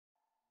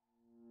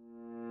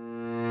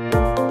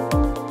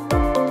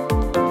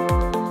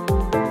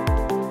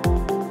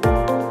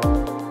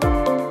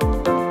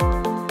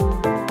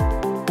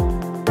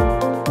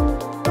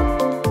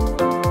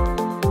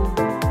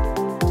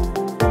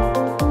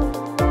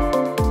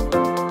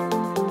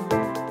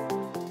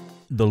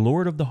the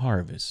Lord of the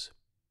harvest.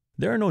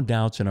 There are no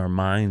doubts in our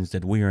minds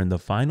that we are in the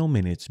final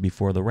minutes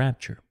before the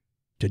rapture.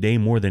 Today,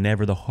 more than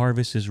ever, the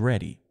harvest is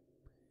ready.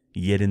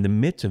 Yet in the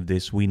midst of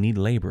this, we need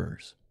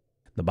laborers.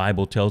 The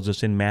Bible tells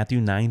us in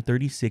Matthew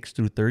 9:36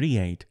 through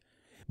 38,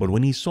 "But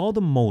when he saw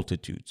the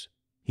multitudes,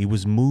 he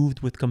was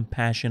moved with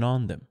compassion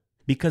on them,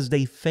 because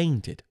they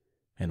fainted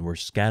and were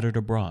scattered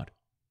abroad,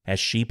 as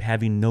sheep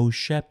having no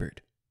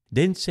shepherd.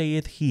 Then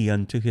saith he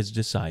unto his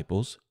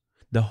disciples,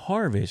 The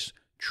harvest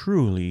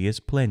truly is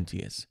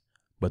plenteous,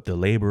 but the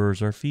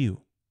laborers are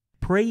few.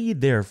 Pray ye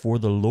therefore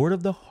the Lord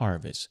of the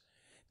harvest,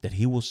 that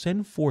he will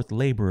send forth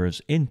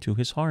laborers into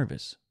his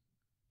harvest."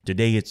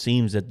 Today it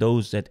seems that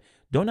those that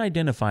don't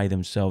identify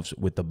themselves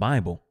with the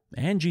Bible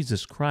and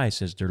Jesus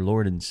Christ as their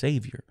Lord and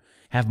Savior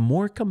have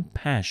more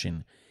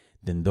compassion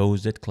than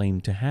those that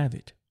claim to have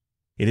it.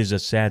 It is a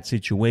sad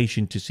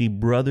situation to see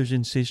brothers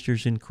and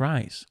sisters in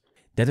Christ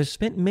that have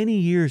spent many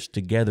years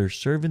together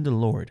serving the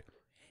Lord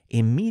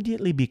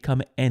immediately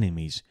become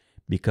enemies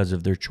because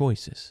of their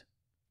choices.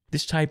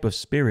 This type of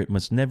spirit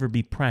must never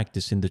be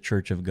practiced in the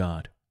church of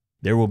God.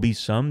 There will be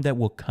some that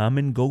will come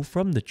and go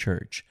from the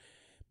church,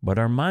 but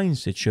our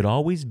mindset should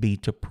always be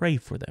to pray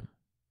for them.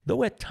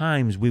 Though at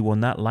times we will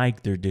not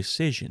like their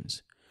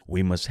decisions,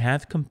 we must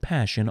have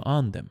compassion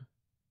on them.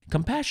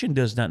 Compassion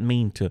does not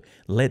mean to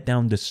let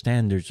down the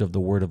standards of the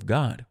Word of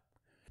God.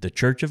 The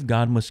church of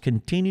God must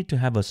continue to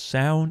have a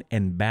sound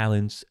and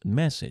balanced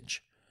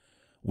message.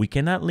 We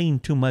cannot lean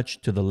too much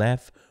to the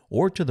left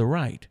or to the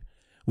right.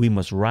 We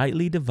must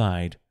rightly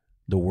divide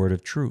the word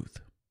of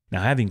truth.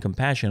 Now, having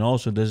compassion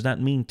also does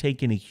not mean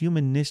taking a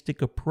humanistic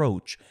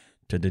approach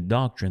to the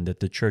doctrine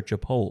that the church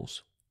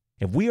upholds.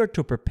 If we are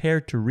to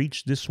prepare to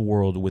reach this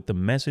world with the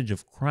message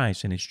of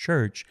Christ and His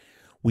church,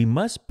 we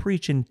must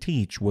preach and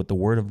teach what the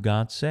Word of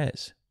God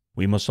says.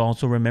 We must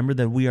also remember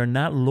that we are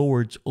not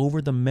lords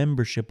over the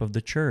membership of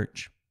the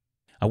church.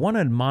 I want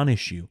to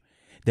admonish you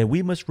that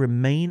we must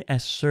remain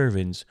as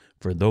servants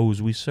for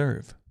those we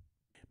serve.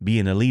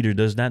 Being a leader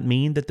does not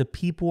mean that the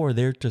people are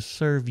there to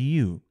serve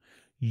you.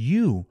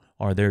 You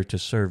are there to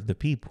serve the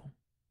people.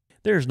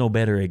 There is no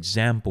better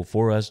example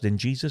for us than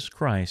Jesus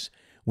Christ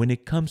when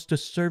it comes to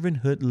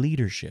servanthood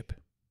leadership.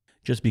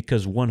 Just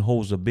because one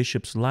holds a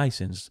bishop's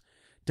license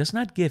does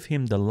not give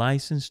him the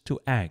license to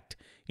act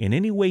in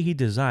any way he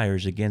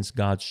desires against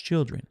God's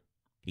children.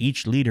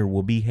 Each leader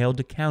will be held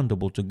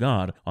accountable to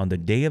God on the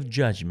day of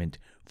judgment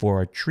for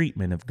our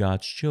treatment of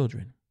God's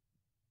children.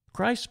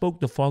 Christ spoke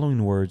the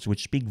following words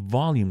which speak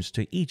volumes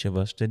to each of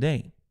us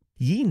today.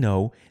 "Ye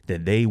know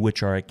that they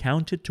which are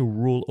accounted to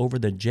rule over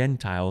the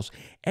Gentiles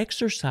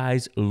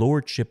exercise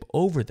lordship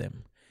over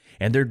them,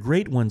 and their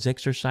great ones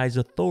exercise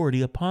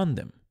authority upon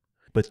them.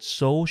 But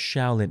so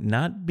shall it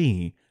not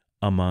be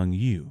among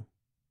you.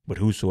 But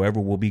whosoever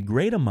will be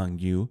great among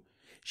you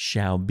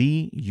shall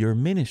be your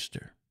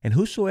minister, and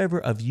whosoever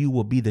of you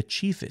will be the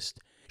chiefest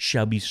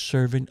shall be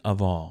servant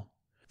of all.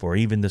 For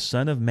even the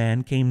Son of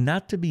Man came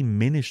not to be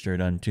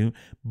ministered unto,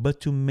 but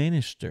to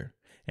minister,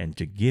 and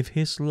to give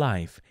his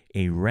life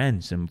a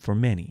ransom for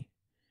many."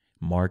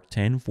 Mark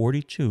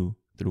 10:42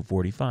 through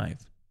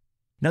 45.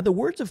 Now the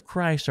words of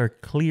Christ are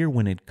clear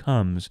when it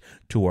comes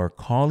to our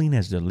calling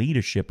as the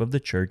leadership of the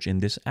church in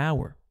this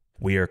hour.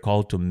 We are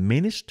called to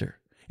minister,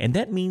 and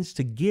that means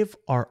to give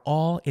our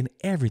all in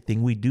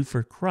everything we do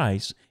for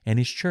Christ and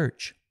His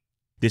church.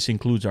 This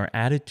includes our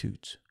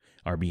attitudes,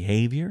 our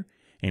behavior,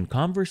 and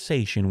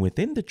conversation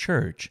within the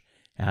church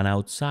and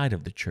outside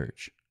of the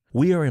church.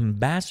 We are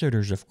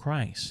ambassadors of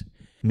Christ,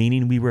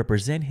 meaning we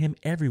represent Him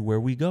everywhere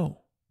we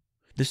go.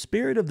 The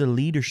spirit of the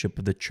leadership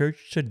of the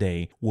church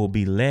today will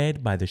be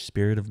led by the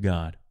Spirit of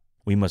God.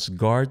 We must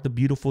guard the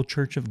beautiful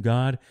church of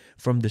God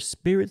from the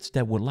spirits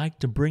that would like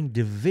to bring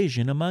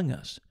division among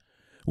us.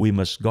 We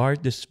must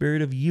guard the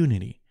spirit of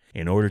unity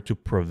in order to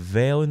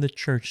prevail in the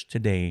church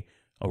today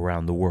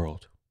around the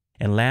world.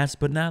 And last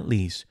but not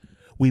least,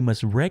 we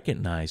must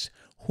recognize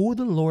who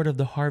the Lord of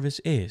the harvest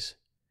is.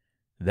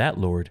 That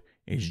Lord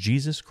is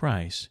Jesus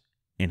Christ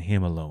and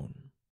Him alone.